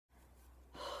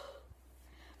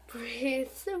Breathe,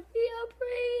 Sophia,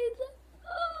 breathe.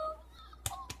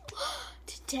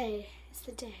 Today is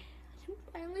the day I can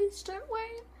finally start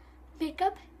wearing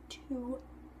makeup to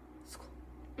school.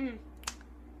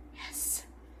 Yes.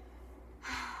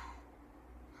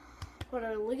 What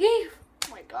are we looking?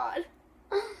 Oh my god.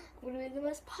 I'm gonna be the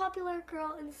most popular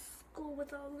girl in school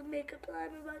with all the makeup that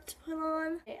I'm about to put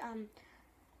on. Okay,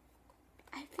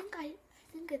 I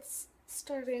think it's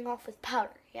starting off with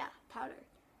powder. Yeah, powder.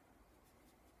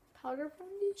 Powder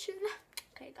foundation.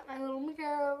 Okay, got my little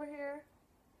mascara over here.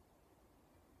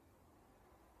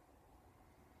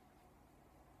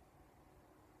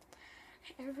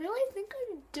 I really think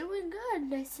I'm doing good.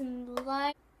 Nice and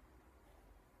light.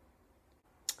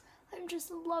 I'm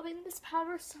just loving this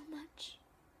powder so much.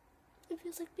 It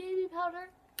feels like baby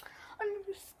powder on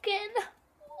your skin.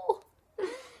 Oh,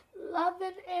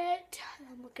 loving it.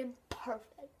 I'm looking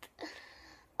perfect.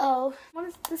 Oh, what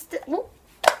is this? Whoa,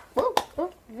 whoa,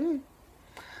 whoa.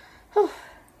 Oh.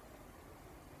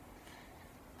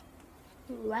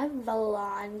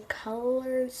 Revlon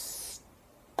Color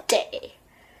Stay.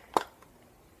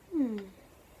 I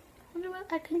wonder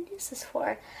what I can use this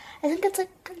for. I think it's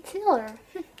like concealer.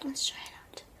 Let's try it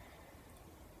out.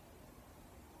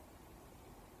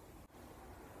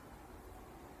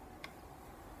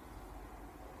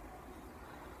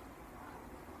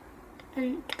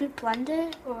 And do we blend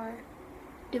it or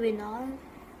do we not?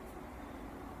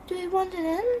 Do we blend it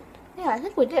in? Yeah, I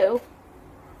think we do.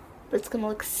 But it's gonna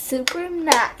look super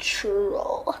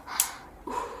natural.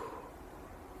 Okay,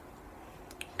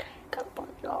 gotta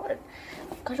blend it all in.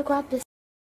 Gotta grab this.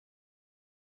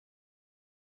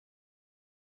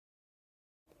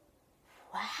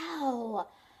 Wow,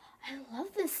 I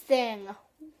love this thing.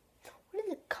 What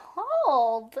is it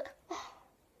called? Whoa.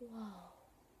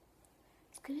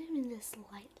 It's giving me this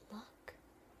light look.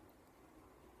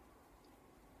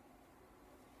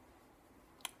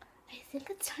 I think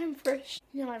it's time for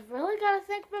I've really got to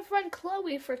thank my friend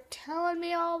Chloe for telling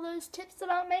me all those tips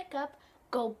about makeup.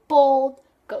 Go bold,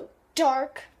 go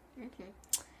dark.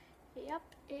 Yep.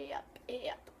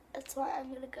 That's why I'm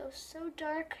going to go so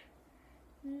dark.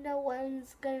 No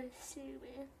one's going to see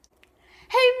me.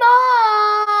 Hey,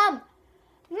 Mom!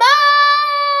 Mom!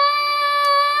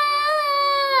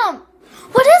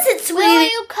 What is it, sweetie? Will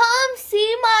you come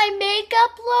see my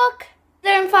makeup look?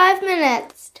 There in 5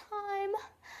 minutes. Time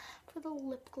for the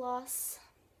lip gloss.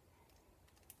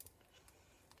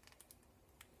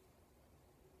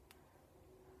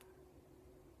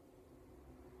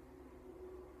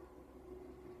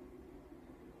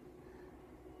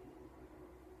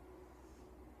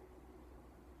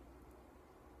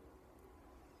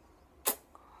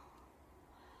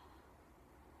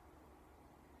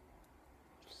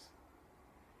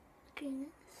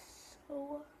 Looking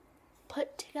so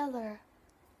put together.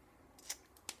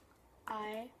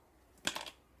 I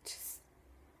just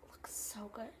look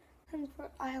so good. And for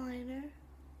eyeliner,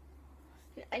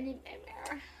 I need my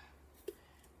mirror.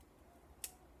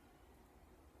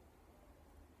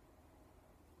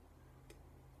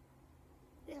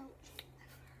 Yeah,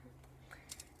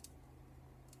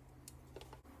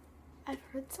 I've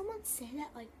heard someone say that,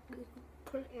 like, you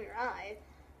put it in your eye,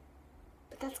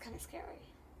 but that's kind of scary.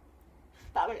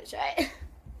 But I'm gonna try it.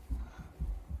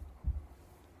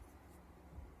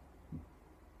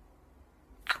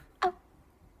 Ow.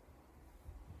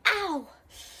 Ow!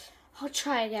 I'll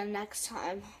try again next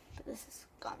time, but this has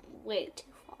gone way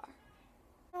too far.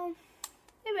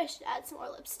 Maybe I should add some more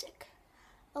lipstick.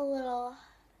 A little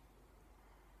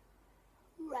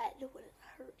red wouldn't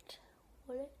hurt,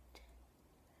 would it?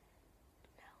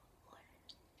 No,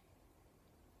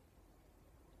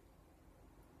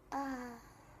 it wouldn't.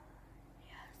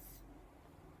 Yes.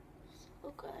 So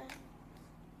good.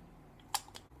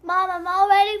 Mom, I'm all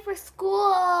ready for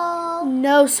school.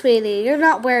 No, sweetie, you're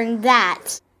not wearing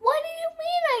that. What do you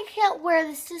mean I can't wear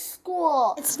this to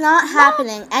school? It's not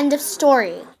happening. End of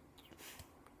story.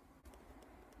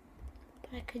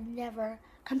 But I could never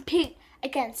compete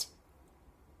against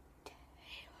Taylor.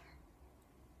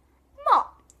 Mom,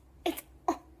 it's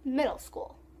middle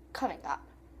school coming up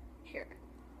here.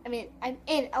 I mean, I'm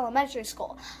in elementary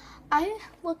school. I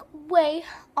look way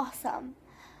awesome.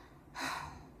 Come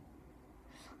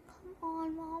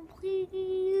on, Mom,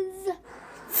 please.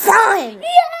 Fine!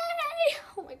 Yay!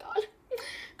 Oh my god.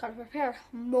 Gotta prepare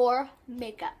more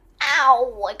makeup.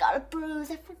 Ow! I got a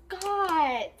bruise. I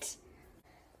forgot.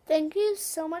 Thank you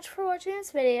so much for watching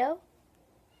this video.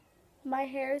 My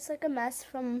hair is like a mess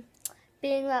from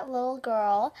being that little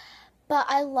girl. But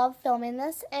I love filming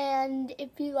this, and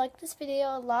if you like this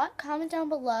video a lot, comment down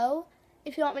below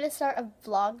if you want me to start a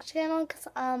vlog channel, because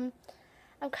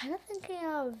I'm kind of thinking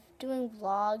of doing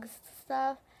vlogs and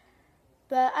stuff,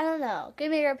 but I don't know. Give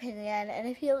me your opinion, and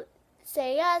if you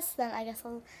say yes, then I guess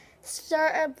I'll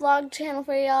start a vlog channel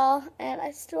for y'all. And I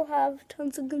still have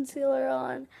tons of concealer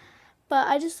on, but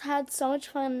I just had so much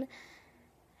fun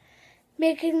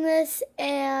making this,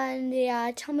 and yeah,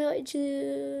 tell me what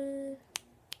you'd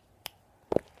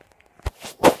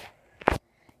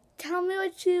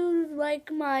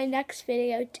like my next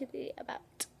video to be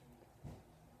about.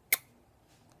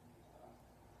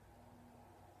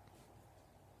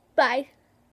 Bye.